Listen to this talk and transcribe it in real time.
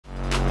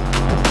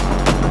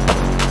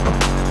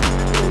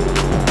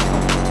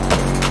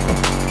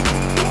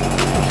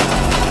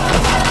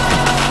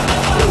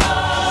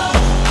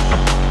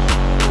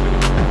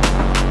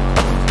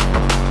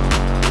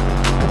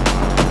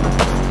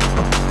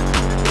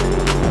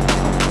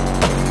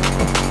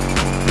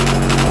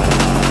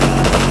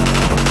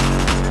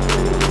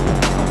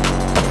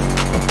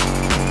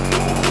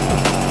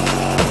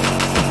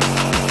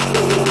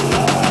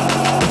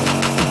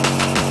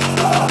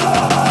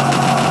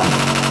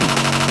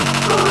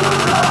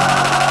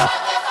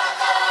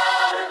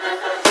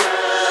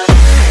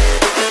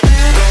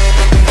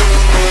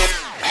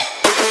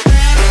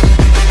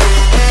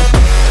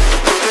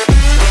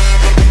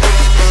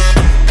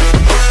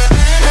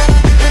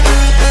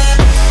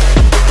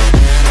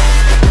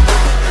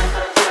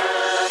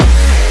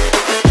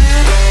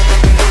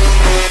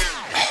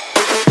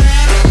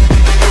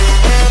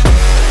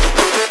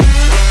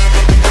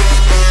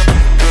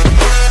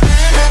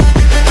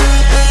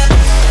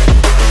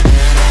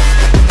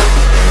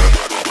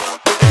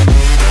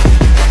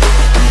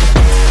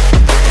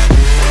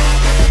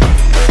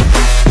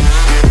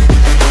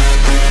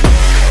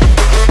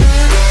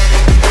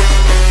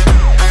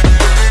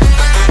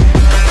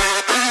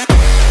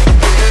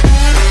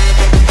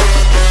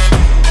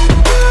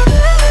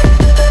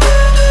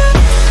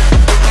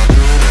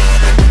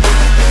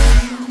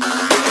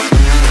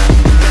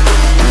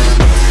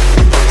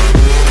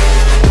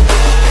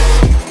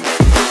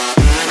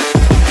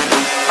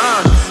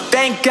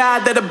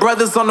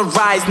brothers on the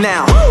rise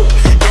now.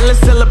 Endless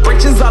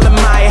celebrations all in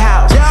my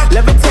house.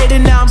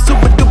 Levitating now, I'm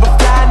super duper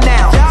fly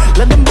now.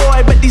 London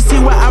boy, but DC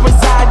where I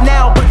reside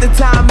now. Put the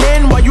time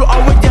in while you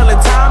always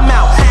yelling time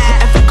out.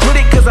 And for quit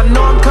it, cause I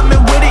know I'm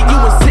coming with it. You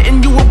were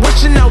sitting, you were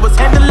wishing I was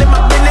handling my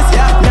business.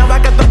 Now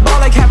I got the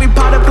ball like Harry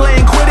Potter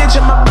playing Quidditch.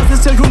 And my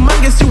business so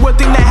humongous, you would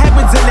think that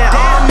happens in it.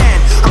 Oh man,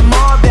 I'm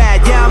all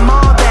that, yeah, I'm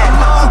all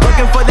that.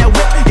 Working for that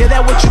whip, yeah,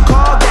 that what you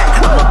call that.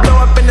 I'ma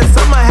blow up in the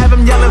summer, have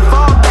him yelling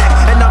fall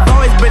back. And I've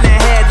always been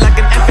ahead like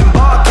an effing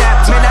ball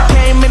cap. Man, I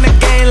came in the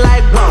game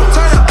like, whoa.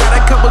 Got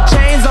a couple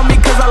chains on me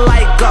cause I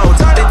like gold.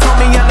 They told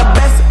me I'm the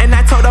best and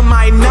I told them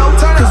I know.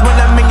 Cause when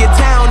I'm in your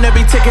town,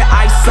 every ticket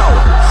I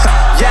sold.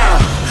 Yeah,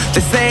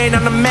 they saying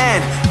I'm the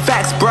man.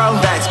 Facts, bro.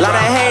 Lot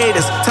of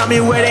haters, tell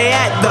me where they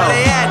at though.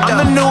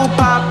 I'm the new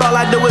pop, all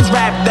I do is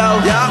rap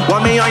though.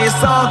 Want me on your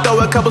song, throw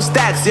a couple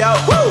stacks, yo.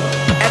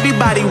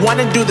 Everybody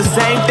wanna do the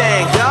same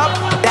thing.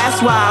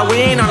 That's why we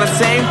ain't on the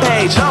same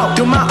page.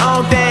 Do my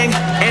own thing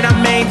and I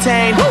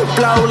maintain.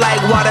 Flow like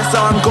water, so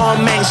I'm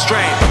going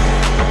mainstream.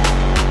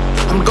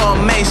 I'm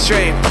going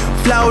mainstream.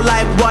 Flow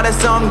like water,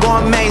 so I'm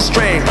going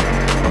mainstream.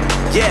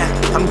 Yeah,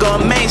 I'm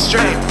going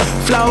mainstream.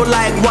 Flow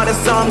like water,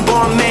 so I'm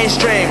going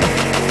mainstream.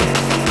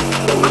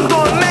 I'm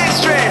going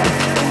mainstream.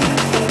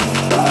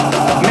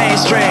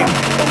 Mainstream.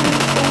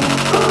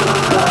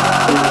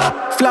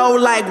 Flow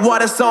like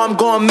water, so I'm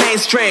going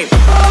mainstream.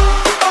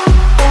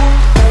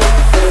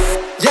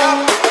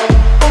 Yeah.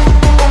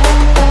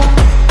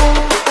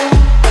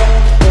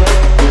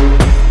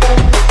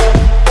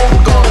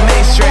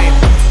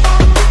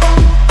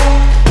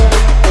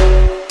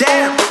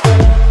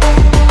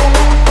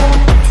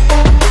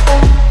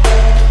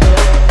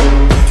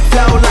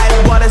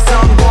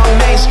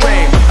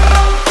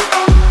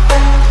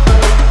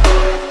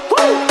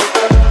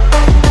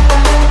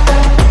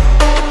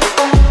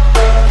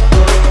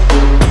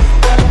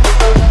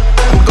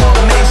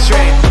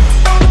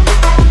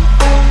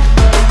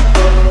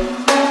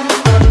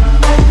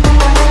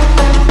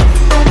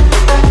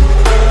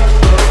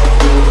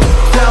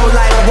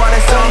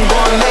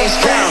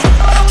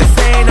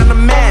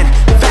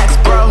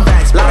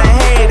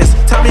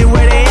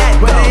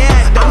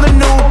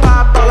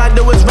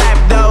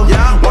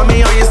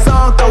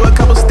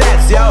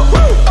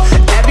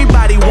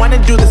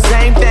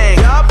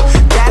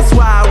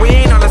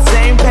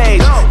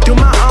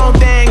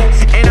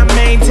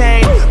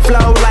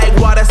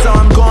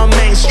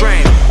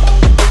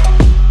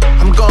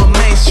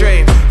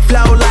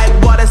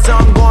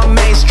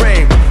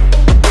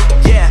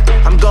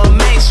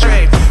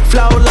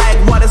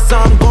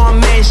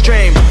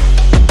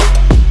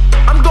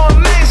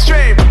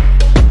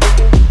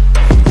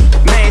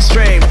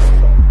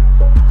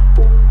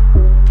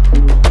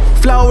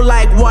 Flow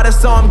like water,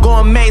 so I'm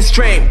going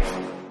mainstream.